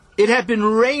It had been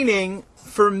raining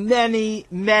for many,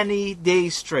 many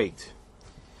days straight.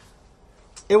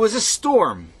 It was a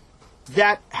storm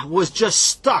that was just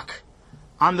stuck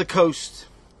on the coast.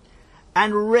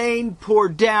 And rain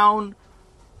poured down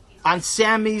on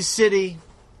Sammy's city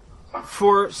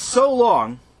for so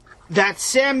long that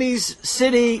Sammy's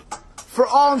city, for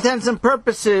all intents and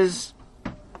purposes,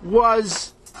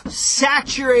 was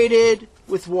saturated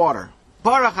with water.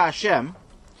 Baruch Hashem,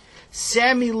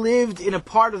 Sammy lived in a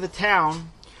part of the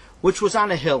town which was on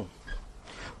a hill.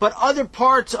 But other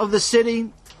parts of the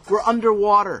city were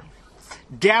underwater.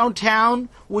 Downtown,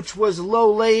 which was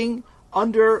low-laying,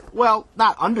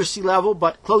 not under sea level,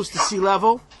 but close to sea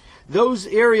level, those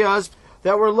areas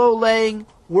that were low-laying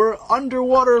were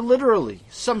underwater literally.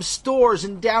 Some stores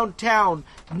in downtown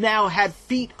now had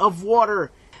feet of water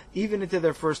even into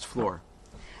their first floor.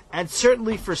 And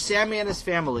certainly for Sammy and his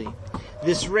family,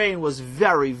 this rain was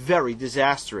very, very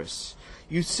disastrous.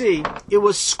 You see, it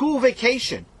was school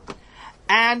vacation.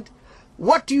 And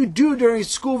what do you do during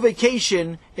school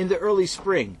vacation in the early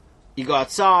spring? You go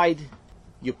outside,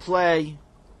 you play,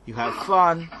 you have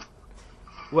fun.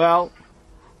 Well,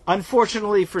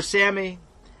 unfortunately for Sammy,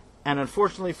 and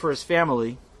unfortunately for his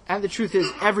family, and the truth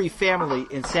is every family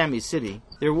in Sammy's city,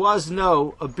 there was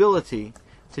no ability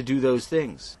to do those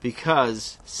things.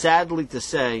 Because, sadly to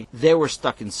say, they were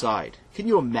stuck inside. Can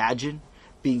you imagine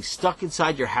being stuck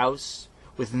inside your house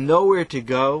with nowhere to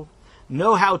go,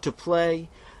 no how to play,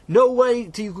 no way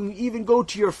to you can even go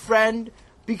to your friend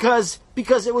because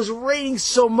it was raining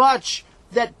so much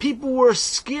that people were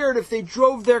scared if they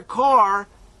drove their car,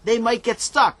 they might get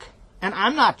stuck. And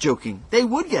I'm not joking. They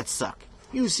would get stuck.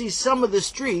 You see, some of the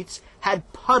streets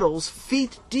had puddles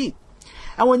feet deep.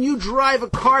 And when you drive a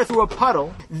car through a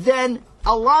puddle, then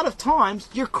a lot of times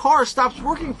your car stops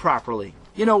working properly.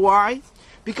 You know why?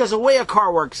 Because the way a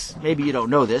car works, maybe you don't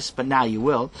know this, but now you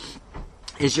will,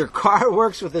 is your car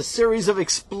works with a series of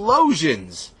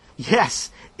explosions.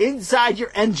 Yes, inside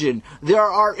your engine, there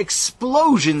are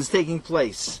explosions taking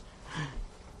place.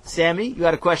 Sammy, you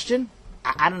had a question?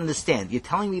 I don't understand. You're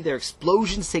telling me there are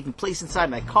explosions taking place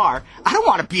inside my car? I don't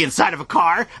want to be inside of a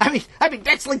car. I mean,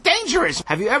 that's like dangerous.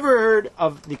 Have you ever heard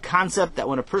of the concept that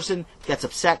when a person gets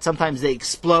upset, sometimes they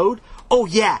explode? Oh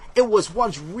yeah, it was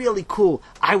once really cool.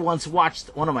 I once watched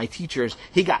one of my teachers.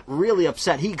 He got really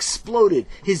upset. He exploded.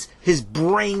 His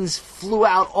brains flew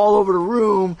out all over the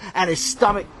room, and his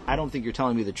stomach. I don't think you're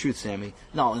telling me the truth, Sammy.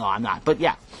 No, I'm not. But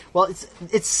yeah, well,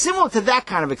 it's similar to that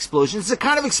kind of explosion. It's a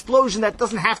kind of explosion that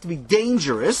doesn't have to be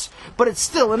dangerous, but it's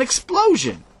still an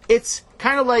explosion. It's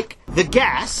kind of like the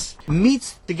gas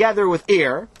meets together with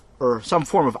air, or some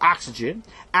form of oxygen,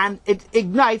 and it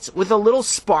ignites with a little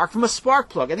spark from a spark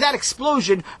plug. And that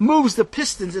explosion moves the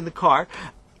pistons in the car.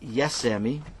 Yes,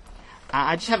 Sammy.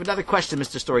 I just have another question,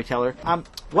 Mr. Storyteller.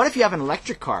 What if you have an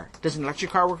electric car? Does an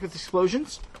electric car work with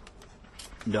explosions?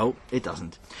 No, it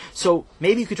doesn't. So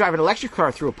maybe you could drive an electric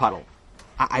car through a puddle.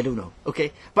 I don't know,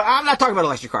 okay? But I'm not talking about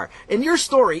electric car. In the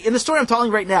story I'm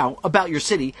telling right now about your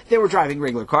city, they were driving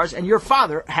regular cars, and your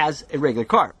father has a regular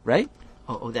car, right?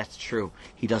 Oh, that's true.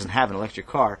 He doesn't have an electric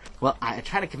car. Well, I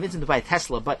tried to convince him to buy a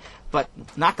Tesla, but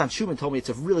Natan Schumann told me it's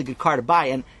a really good car to buy,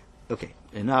 and okay,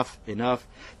 enough.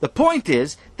 The point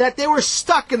is that they were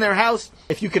stuck in their house.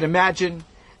 If you can imagine,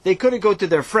 they couldn't go to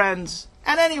their friends.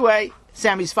 And anyway,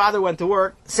 Sammy's father went to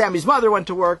work. Sammy's mother went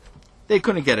to work. They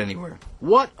couldn't get anywhere.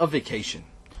 What a vacation.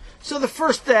 So the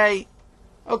first day,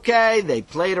 okay, they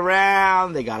played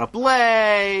around, they got up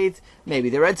late,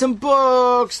 maybe they read some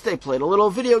books, they played a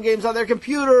little video games on their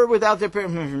computer without their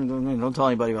parents. Don't tell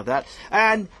anybody about that.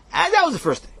 And that was the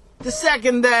first day. The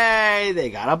second day, they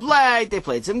got up late, they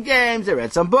played some games, they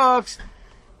read some books,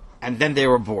 and then they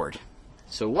were bored.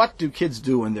 So what do kids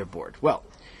do when they're bored? Well,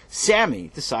 Sammy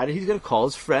decided he's going to call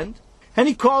his friend. And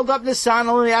he called up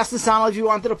Nisanel and he asked Nisanel if he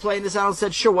wanted to play. And Nisanel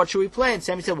said, sure, what should we play? And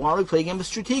Sammy said, why don't we play a game of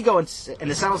Stratego? And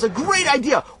Nisanel said, great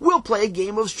idea. We'll play a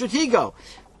game of Stratego.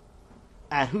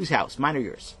 At whose house? Mine or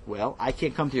yours? Well, I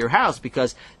can't come to your house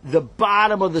because the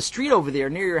bottom of the street over there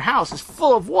near your house is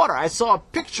full of water. I saw a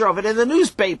picture of it in the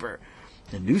newspaper.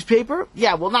 The newspaper?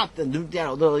 Yeah, well, not the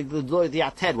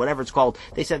Yated, whatever it's called.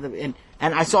 They said, and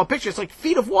I saw a picture. It's like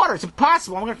feet of water. It's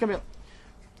impossible. I'm going to come here.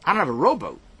 I don't have a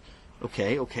rowboat.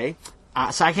 Okay.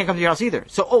 So I can't come to your house either.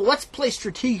 So, let's play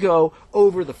Stratego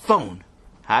over the phone.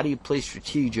 How do you play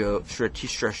Stratego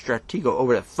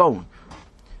over the phone?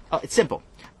 It's simple.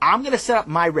 I'm going to set up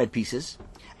my red pieces,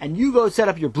 and you go set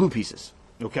up your blue pieces.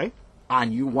 Okay?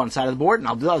 On you one side of the board, and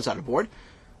I'll do the other side of the board.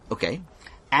 Okay?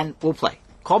 And we'll play.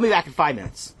 Call me back in 5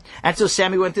 minutes. And so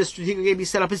Sammy went to the Stratego game, he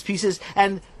set up his pieces,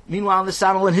 and Meanwhile,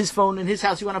 Nisanel in his phone, in his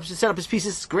house, he went up to set up his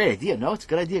pieces. It's a great idea. No, it's a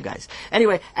good idea, guys.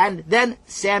 Anyway, and then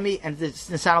Sammy and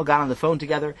Nisanel got on the phone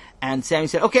together, and Sammy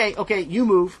said, okay, you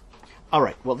move. All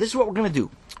right, well, this is what we're going to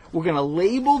do. We're going to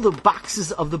label the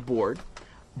boxes of the board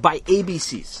by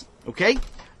ABCs, okay?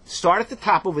 Start at the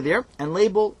top over there and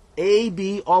label A,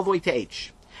 B, all the way to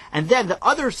H. And then the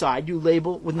other side, you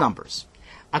label with numbers.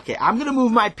 Okay, I'm going to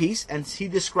move my piece, and he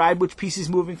described which piece is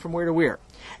moving from where to where.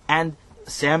 And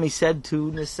Sammy said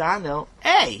to Nisanel,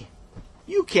 hey,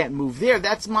 you can't move there.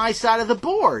 That's my side of the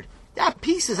board. That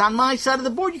piece is on my side of the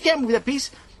board. You can't move that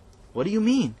piece. What do you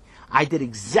mean? I did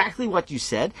exactly what you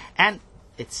said, and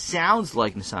it sounds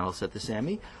like, Nisanel said to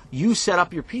Sammy, you set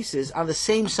up your pieces on the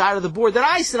same side of the board that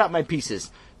I set up my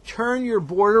pieces. Turn your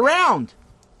board around.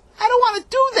 I don't want to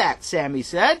do that, Sammy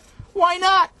said. Why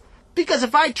not? Because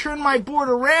if I turn my board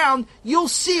around, you'll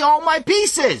see all my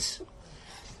pieces.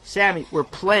 Sammy, we're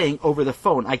playing over the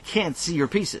phone. I can't see your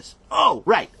pieces. Oh,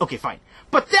 right. Okay, fine.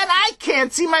 But then I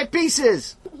can't see my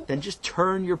pieces. Then just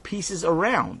turn your pieces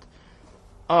around.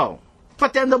 Oh,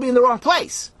 but then they'll be in the wrong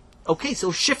place. Okay,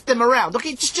 so shift them around.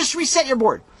 Okay, just reset your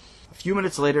board. A few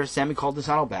minutes later, Sammy called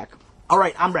Nisanel back. All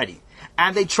right, I'm ready.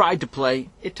 And they tried to play.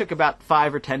 It took about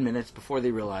 5 or 10 minutes before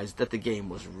they realized that the game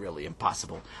was really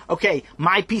impossible. Okay,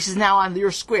 my piece is now on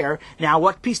your square. Now,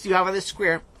 what piece do you have on this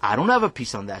square? I don't have a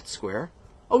piece on that square.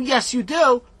 Oh, yes, you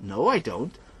do. No, I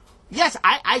don't. Yes,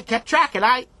 I kept track, and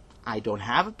I don't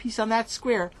have a piece on that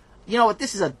square. You know what?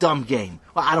 This is a dumb game.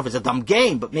 Well, I don't know if it's a dumb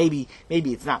game, but maybe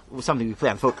it's not something we play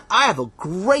on the phone. I have a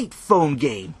great phone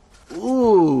game.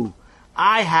 Ooh,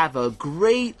 I have a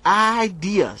great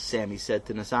idea, Sammy said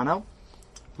to Nisanel.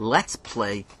 Let's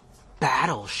play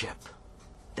Battleship.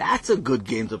 That's a good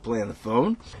game to play on the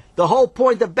phone. The whole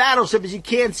point of Battleship is you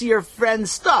can't see your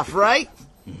friend's stuff, right?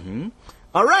 Mm-hmm.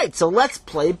 All right, so let's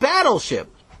play Battleship.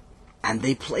 And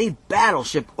they played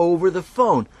Battleship over the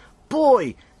phone.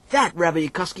 Boy, that, Rabbi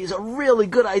Yukoski, is a really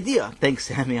good idea. Thanks,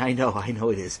 Sammy. I know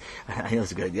it is. I know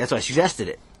it's a good idea. That's why I suggested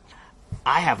it.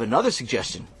 I have another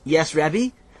suggestion. Yes, Rabbi?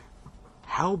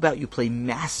 How about you play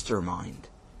Mastermind?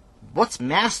 What's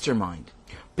Mastermind?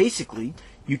 Basically,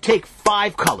 you take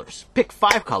 5 colors, pick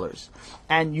 5 colors,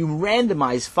 and you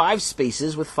randomize 5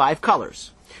 spaces with 5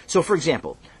 colors. So, for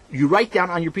example, you write down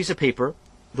on your piece of paper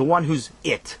the one who's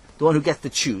it, the one who gets to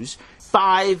choose,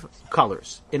 5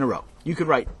 colors in a row. You could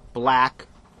write black,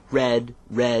 red,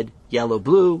 yellow,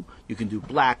 blue. You can do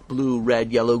black, blue,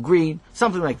 red, yellow, green,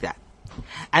 something like that.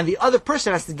 And the other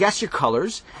person has to guess your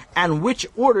colors and which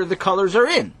order the colors are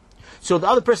in. So the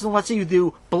other person, let's say you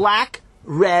do black,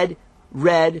 red,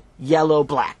 yellow,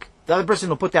 black. The other person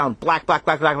will put down black,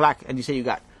 and you say you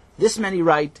got this many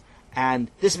right, and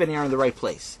this many are in the right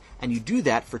place. And you do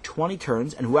that for 20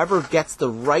 turns, and whoever gets the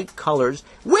right colors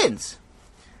wins.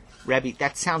 Rabbi,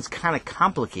 that sounds kind of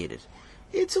complicated.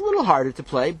 It's a little harder to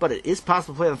play, but it is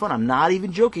possible to play on the phone. I'm not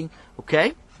even joking,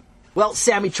 okay? Well,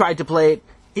 Sammy tried to play it.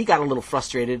 He got a little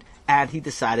frustrated, and he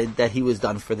decided that he was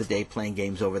done for the day playing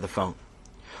games over the phone.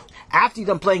 After you're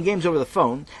done playing games over the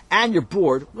phone, and you're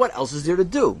bored, what else is there to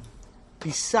do?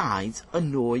 Besides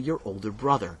annoy your older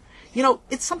brother. You know,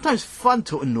 it's sometimes fun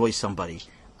to annoy somebody.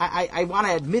 I want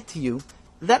to admit to you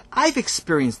that I've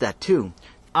experienced that too.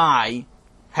 I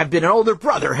have been an older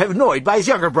brother, annoyed by his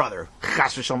younger brother.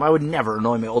 Chas v'shalom, I would never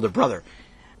annoy my older brother.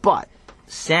 But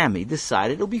Sammy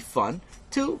decided it would be fun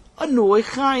to annoy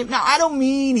Chaim. Now, I don't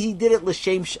mean he did it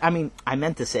l'shem... I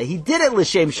meant to say he did it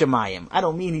l'shem shemayim. I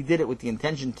don't mean he did it with the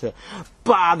intention to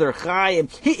bother Chaim.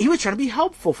 He was trying to be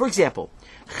helpful. For example,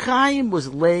 Chaim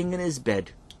was laying in his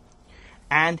bed,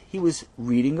 and he was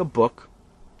reading a book,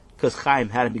 because Chaim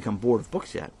hadn't become bored of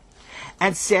books yet.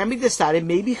 And Sammy decided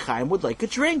maybe Chaim would like a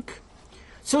drink.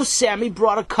 So Sammy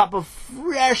brought a cup of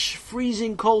fresh,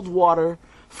 freezing cold water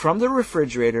from the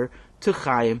refrigerator to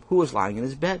Chaim, who was lying in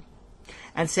his bed.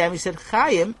 And Sammy said,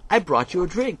 Chaim, I brought you a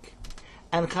drink.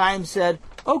 And Chaim said,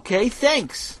 okay,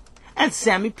 thanks. And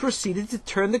Sammy proceeded to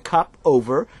turn the cup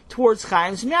over towards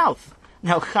Chaim's mouth.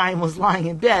 Now, Chaim was lying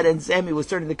in bed, and Sammy was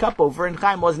turning the cup over, and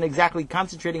Chaim wasn't exactly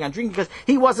concentrating on drinking, because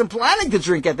he wasn't planning to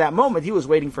drink at that moment. He was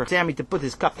waiting for Sammy to put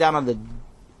his cup down on the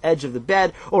edge of the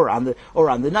bed, or on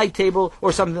the night table,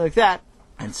 or something like that.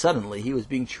 And suddenly, he was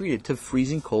being treated to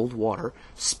freezing cold water,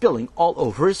 spilling all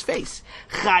over his face.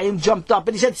 Chaim jumped up,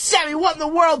 and he said, Sammy, what in the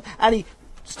world? And he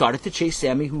started to chase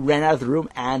Sammy, who ran out of the room,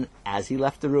 and as he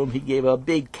left the room, he gave a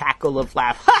big cackle of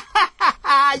laugh.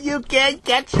 You can't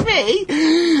catch me!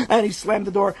 And he slammed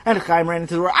the door, and Chaim ran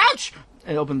into the door. Ouch!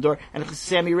 And opened the door, and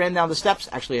Sammy ran down the steps.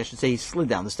 Actually, I should say he slid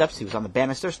down the steps. He was on the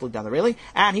banister, slid down the railing,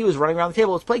 and he was running around the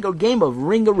table. Let's play a game of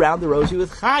Ring Around the Rosie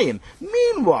with Chaim.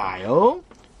 Meanwhile,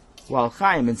 while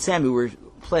Chaim and Sammy were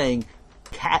playing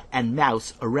cat and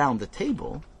mouse around the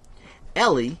table,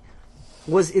 Ellie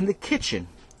was in the kitchen.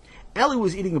 Ellie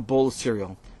was eating a bowl of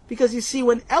cereal. Because you see,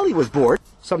 when Ellie was bored,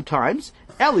 sometimes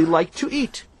Ellie liked to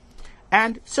eat.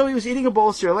 And so he was eating a bowl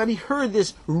of cereal, and he heard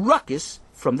this ruckus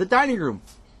from the dining room.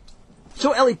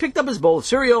 So Ellie picked up his bowl of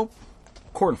cereal,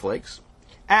 cornflakes,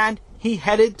 and he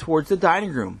headed towards the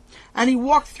dining room. And he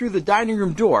walked through the dining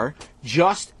room door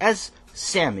just as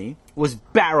Sammy was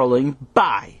barreling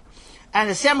by. And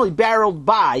as Sammy barreled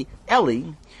by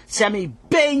Ellie, Sammy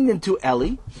banged into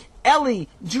Ellie. Ellie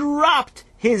dropped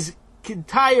his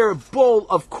entire bowl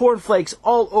of cornflakes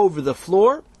all over the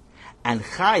floor. And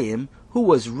Chaim, who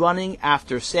was running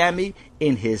after Sammy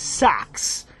in his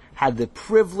socks, had the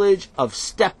privilege of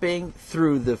stepping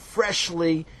through the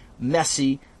freshly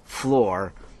messy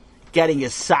floor, getting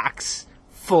his socks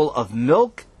full of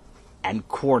milk and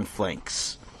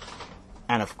cornflakes.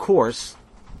 And of course,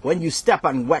 when you step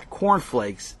on wet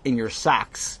cornflakes in your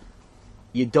socks,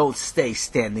 you don't stay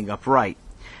standing upright.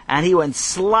 And he went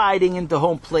sliding into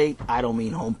home plate. I don't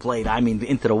mean home plate, I mean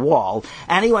into the wall.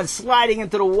 And he went sliding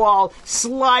into the wall,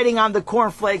 sliding on the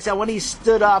cornflakes. And when he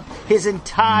stood up, his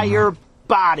entire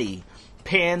body,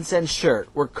 pants and shirt,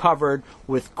 were covered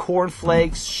with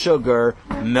cornflakes, sugar,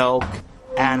 milk,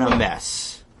 and a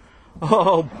mess.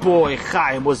 Oh boy,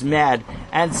 Chaim was mad.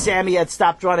 And Sammy had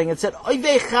stopped running and said, "Oy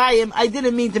vey, Chaim, I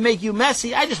didn't mean to make you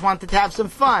messy. I just wanted to have some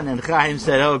fun." And Chaim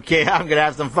said, "Okay, I'm going to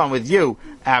have some fun with you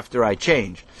after I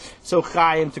change." So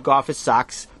Chaim took off his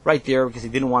socks right there because he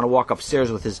didn't want to walk upstairs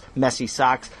with his messy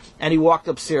socks. And he walked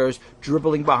upstairs,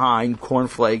 dribbling behind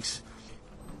cornflakes.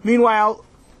 Meanwhile,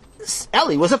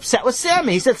 Ellie was upset with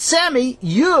Sammy. He said, "Sammy,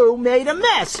 you made a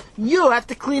mess. You have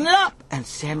to clean it up." And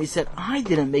Sammy said, "I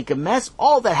didn't make a mess.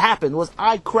 All that happened was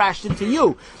I crashed into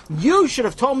you. You should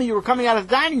have told me you were coming out of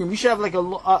the dining room. You should have like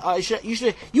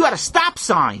you had a stop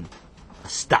sign." A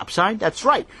stop sign? That's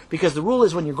right. Because the rule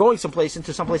is when you're going someplace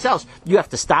into someplace else, you have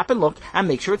to stop and look and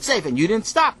make sure it's safe. And you didn't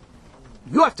stop.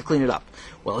 You have to clean it up.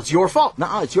 Well, it's your fault.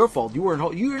 No, it's your fault. You're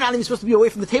not even supposed to be away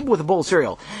from the table with a bowl of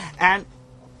cereal. And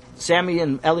Sammy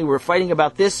and Ellie were fighting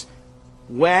about this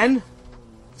when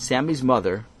Sammy's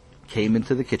mother came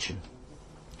into the kitchen.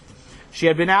 She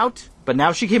had been out, but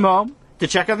now she came home to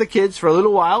check on the kids for a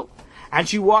little while, and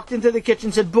she walked into the kitchen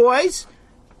and said, "Boys."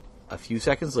 A few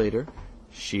seconds later,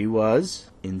 she was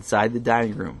inside the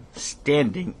dining room,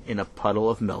 standing in a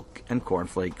puddle of milk and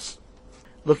cornflakes,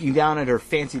 looking down at her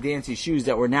fancy-dancy shoes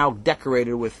that were now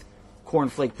decorated with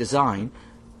cornflake design.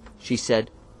 She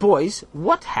said, "Boys,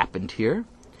 what happened here?"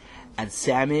 And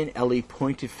Sammy and Ellie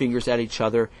pointed fingers at each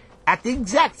other at the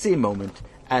exact same moment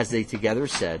as they together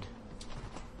said,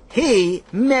 "He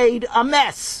made a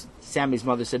mess." Sammy's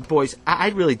mother said, "Boys, I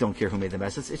really don't care who made the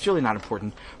mess. It's really not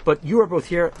important. But you are both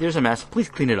here. There's a mess. Please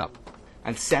clean it up."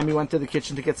 And Sammy went to the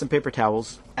kitchen to get some paper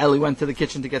towels. Ellie went to the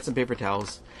kitchen to get some paper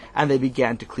towels. And they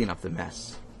began to clean up the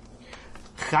mess.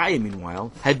 Chaim,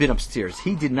 meanwhile, had been upstairs.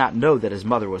 He did not know that his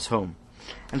mother was home.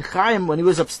 And Chaim, when he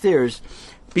was upstairs,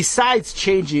 besides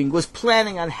changing, was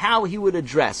planning on how he would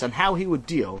address, on how he would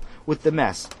deal with the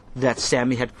mess that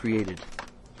Sammy had created.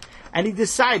 And he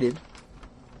decided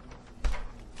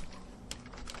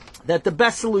that the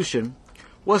best solution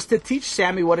was to teach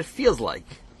Sammy what it feels like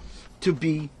to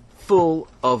be full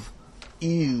of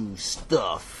ew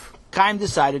stuff. Chaim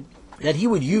decided that he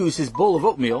would use his bowl of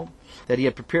oatmeal that he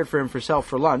had prepared for himself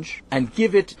for lunch and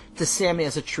give it to Sammy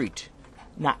as a treat.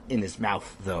 Not in his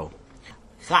mouth, though.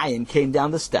 Chaim came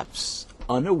down the steps,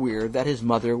 unaware that his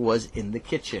mother was in the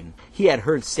kitchen. He had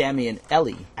heard Sammy and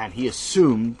Ellie, and he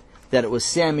assumed that it was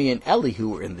Sammy and Ellie who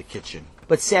were in the kitchen.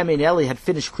 But Sammy and Ellie had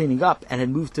finished cleaning up and had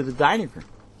moved to the dining room.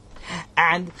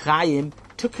 And Chaim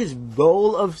took his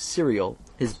bowl of cereal,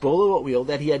 his bowl of oatmeal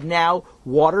that he had now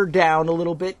watered down a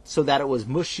little bit so that it was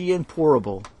mushy and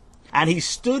pourable. And he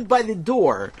stood by the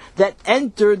door that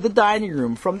entered the dining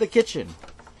room from the kitchen.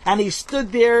 And he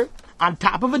stood there on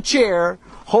top of a chair,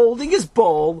 holding his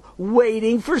bowl,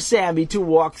 waiting for Sammy to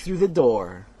walk through the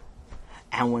door.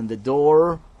 And when the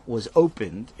door was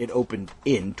opened, it opened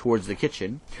in towards the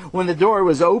kitchen. When the door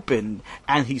was opened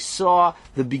and he saw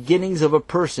the beginnings of a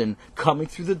person coming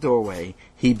through the doorway,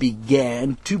 he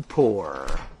began to pour.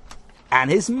 And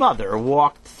his mother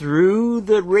walked through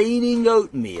the raining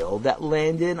oatmeal that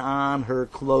landed on her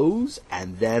clothes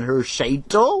and then her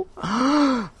shaitel.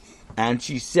 And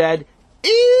she said,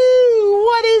 "Ew,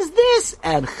 what is this?"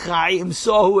 And Chaim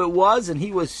saw who it was, and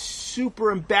he was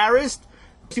super embarrassed.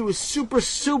 He was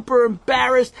super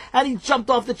embarrassed, and he jumped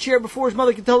off the chair before his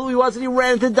mother could tell who he was, and he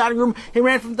ran into the dining room. He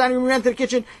ran from the dining room, he ran to the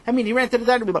kitchen. He ran to the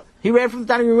dining room. He ran from the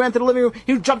dining room, he ran to the living room.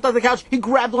 He jumped off the couch. He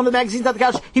grabbed one of the magazines off the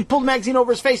couch. He pulled the magazine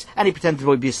over his face, and he pretended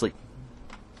to be asleep.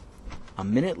 A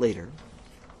minute later,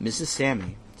 Mrs.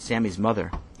 Sammy, Sammy's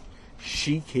mother,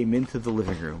 she came into the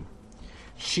living room.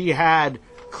 She had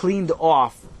cleaned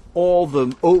off all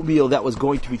the oatmeal that was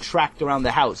going to be tracked around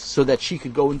the house so that she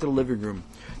could go into the living room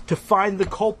to find the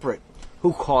culprit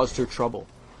who caused her trouble.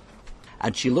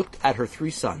 And she looked at her 3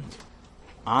 sons.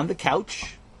 On the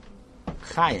couch,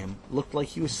 Chaim looked like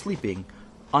he was sleeping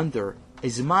under a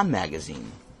Zman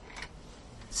magazine.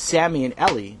 Sammy and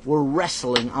Ellie were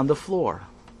wrestling on the floor.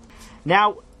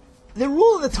 Now, the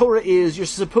rule of the Torah is you're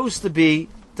supposed to be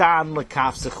dan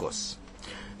lekaf sechus.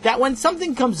 That when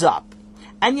something comes up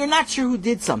and you're not sure who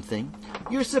did something,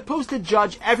 you're supposed to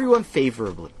judge everyone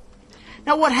favorably.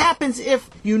 Now, what happens if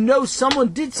you know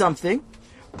someone did something,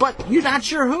 but you're not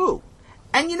sure who?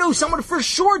 And you know someone for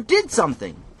sure did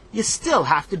something. You still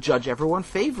have to judge everyone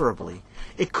favorably.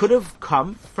 It could have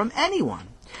come from anyone.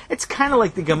 It's kind of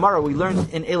like the Gemara we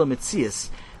learned in Elam Etzias,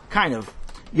 kind of,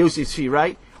 Yosef's Fee,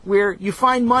 right? Where you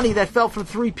find money that fell from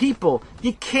 3 people.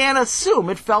 You can't assume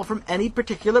it fell from any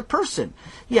particular person.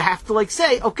 You have to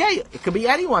say, okay, it could be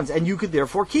anyone's, and you could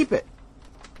therefore keep it.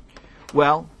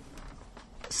 Well,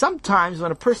 sometimes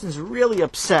when a person's really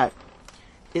upset,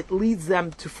 it leads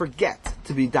them to forget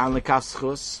to be dan lekaf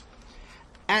sechus.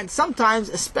 And sometimes,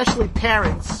 especially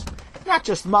parents, not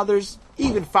just mothers,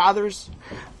 even fathers,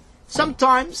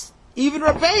 sometimes even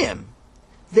Rebbeim,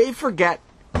 they forget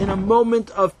in a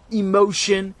moment of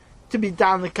emotion to be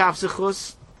dan lekaf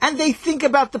sechus, and they think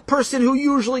about the person who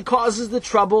usually causes the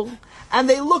trouble, and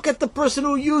they look at the person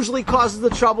who usually causes the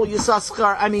trouble,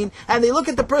 and they look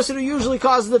at the person who usually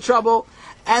causes the trouble,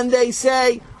 and they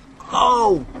say,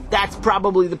 oh, that's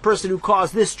probably the person who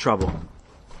caused this trouble.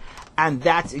 And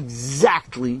that's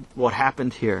exactly what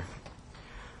happened here.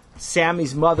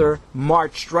 Sammy's mother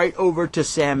marched right over to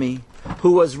Sammy,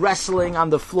 who was wrestling on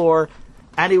the floor,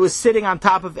 and he was sitting on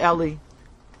top of Ellie.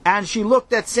 And she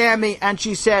looked at Sammy and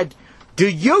she said, "Do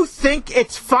you think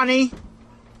it's funny?"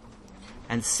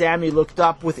 And Sammy looked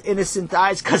up with innocent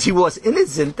eyes, because he was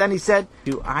innocent, and he said,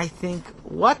 "Do I think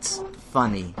what's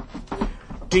funny?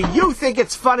 Do you think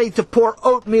it's funny to pour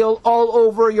oatmeal all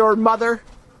over your mother?"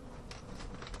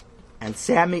 And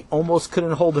Sammy almost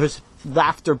couldn't hold his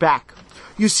laughter back.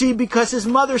 You see, because his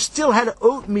mother still had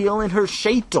oatmeal in her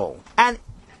sheitel. And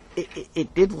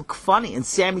it did look funny, and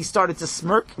Sammy started to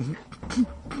smirk.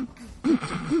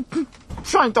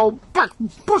 Trying to hold back.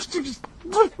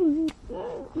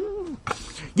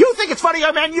 You think it's funny,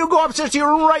 man? You go upstairs to your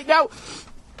room right now.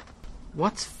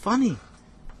 What's funny?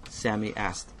 Sammy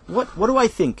asked. What do I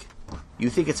think? You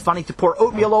think it's funny to pour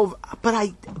oatmeal over? But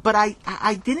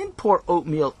I didn't pour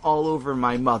oatmeal all over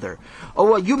my mother. Oh,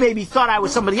 well, you maybe thought I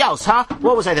was somebody else, huh?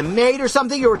 What was I, the maid or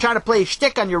something? You were trying to play a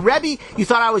shtick on your Rebbe? You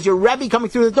thought I was your Rebbe coming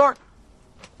through the door?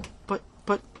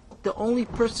 But the only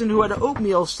person who had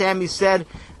oatmeal, Sammy said,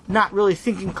 not really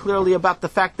thinking clearly about the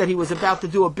fact that he was about to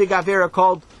do a big avera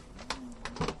called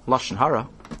Lashon Hara.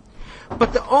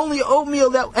 But the only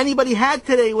oatmeal that anybody had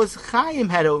today was Chaim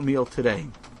had oatmeal today.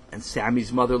 And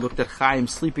Sammy's mother looked at Chaim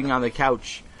sleeping on the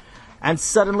couch. And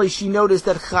suddenly she noticed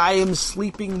that Chaim's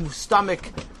sleeping stomach,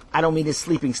 I don't mean his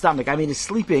sleeping stomach, I mean his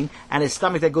sleeping, and his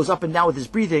stomach that goes up and down with his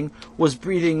breathing, was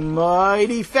breathing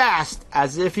mighty fast,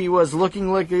 as if he was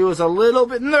looking like he was a little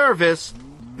bit nervous.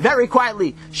 Very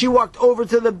quietly, she walked over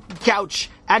to the couch,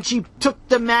 and she took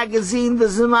the magazine, the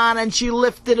Zman, and she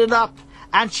lifted it up,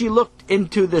 and she looked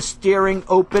into the staring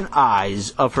open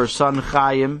eyes of her son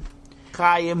Chaim.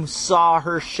 Chaim saw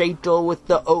her sheitel with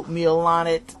the oatmeal on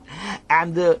it,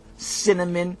 and the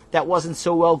cinnamon that wasn't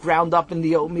so well ground up in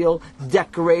the oatmeal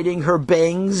decorating her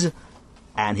bangs,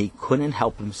 and he couldn't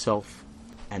help himself,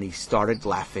 and he started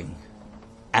laughing.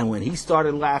 And when he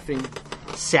started laughing,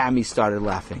 Sammy started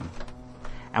laughing.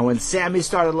 And when Sammy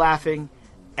started laughing,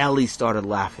 Ellie started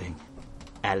laughing.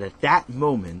 And at that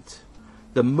moment,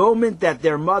 the moment that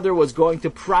their mother was going to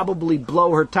probably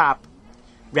blow her top,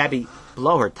 Rabbi,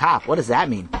 blow her top? What does that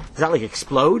mean? Does that like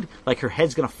explode? Like her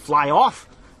head's going to fly off?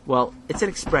 Well, it's an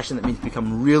expression that means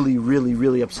become really, really,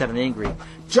 really upset and angry.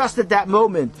 Just at that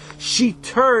moment, she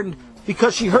turned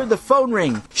because she heard the phone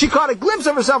ring. She caught a glimpse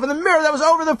of herself in the mirror that was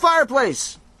over the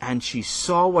fireplace. And she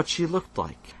saw what she looked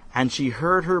like. And she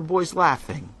heard her voice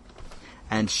laughing.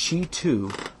 And she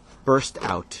too burst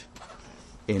out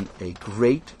in a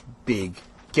great big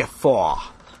guffaw.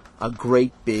 A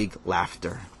great big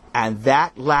laughter. And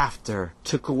that laughter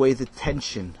took away the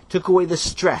tension, took away the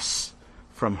stress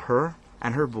from her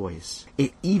and her boys.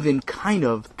 It even kind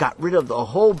of got rid of the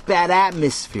whole bad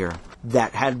atmosphere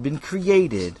that had been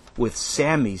created with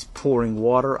Sammy's pouring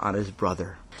water on his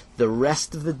brother. The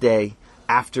rest of the day,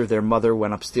 after their mother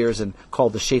went upstairs and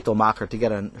called the sheitel macher to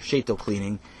get a sheitel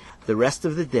cleaning, the rest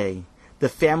of the day, the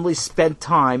family spent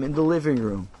time in the living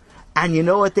room. And you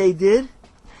know what they did?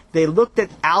 They looked at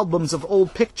albums of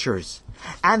old pictures.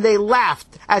 And they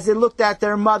laughed as they looked at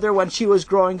their mother when she was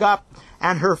growing up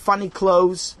and her funny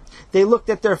clothes. They looked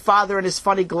at their father and his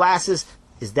funny glasses.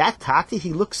 Is that Tati?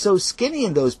 He looks so skinny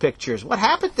in those pictures. What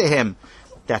happened to him?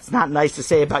 That's not nice to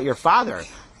say about your father.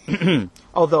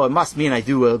 Although it must mean I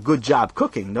do a good job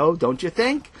cooking, no? Don't you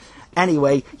think?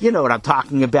 Anyway, you know what I'm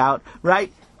talking about,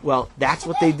 right? Well, that's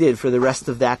what they did for the rest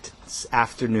of that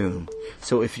afternoon.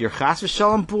 So if you're chas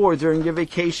v'shalom bored during your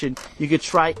vacation, you could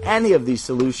try any of these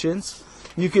solutions.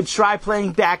 You could try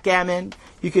playing backgammon.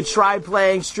 You could try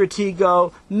playing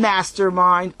Stratego,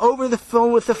 Mastermind, over the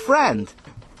phone with a friend.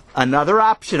 Another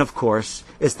option, of course,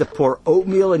 is to pour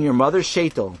oatmeal in your mother's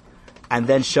sheitel and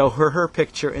then show her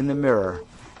picture in the mirror.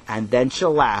 And then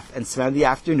she'll laugh and spend the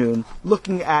afternoon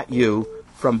looking at you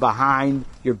from behind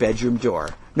your bedroom door.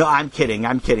 No, I'm kidding.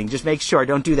 Just make sure.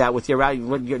 Don't do that with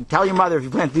tell your mother if you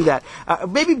plan to do that.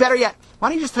 Maybe better yet, why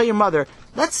don't you just tell your mother,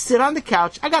 let's sit on the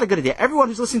couch. I got a good idea. Everyone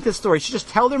who's listening to the story should just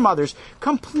tell their mothers,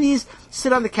 come please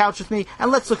sit on the couch with me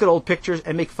and let's look at old pictures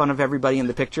and make fun of everybody in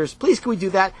the pictures. Please, can we do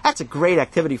that? That's a great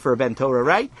activity for a Ben Torah,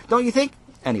 right? Don't you think?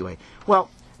 Anyway, well,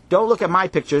 don't look at my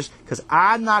pictures, because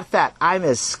I'm not fat. I'm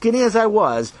as skinny as I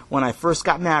was when I first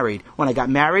got married. When I got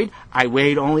married, I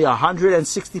weighed only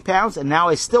 160 pounds, and now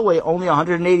I still weigh only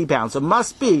 180 pounds. So it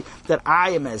must be that I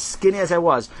am as skinny as I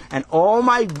was. And all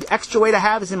my extra weight I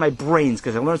have is in my brains,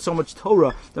 because I learned so much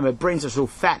Torah that my brains are so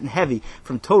fat and heavy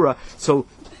from Torah. So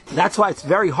that's why it's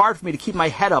very hard for me to keep my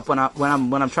head up when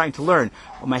I'm trying to learn.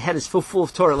 When my head is full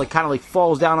of Torah, kind of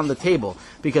falls down on the table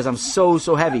because I'm so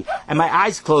heavy, and my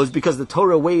eyes closed because the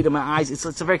Torah weight in my eyes.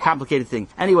 It's a very complicated thing.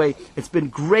 Anyway, it's been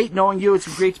great knowing you. It's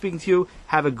been great speaking to you.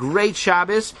 Have a great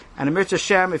Shabbos, and Amir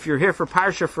Hashem. If you're here for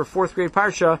Parsha, for 4th grade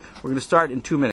Parsha, we're going to start in 2 minutes.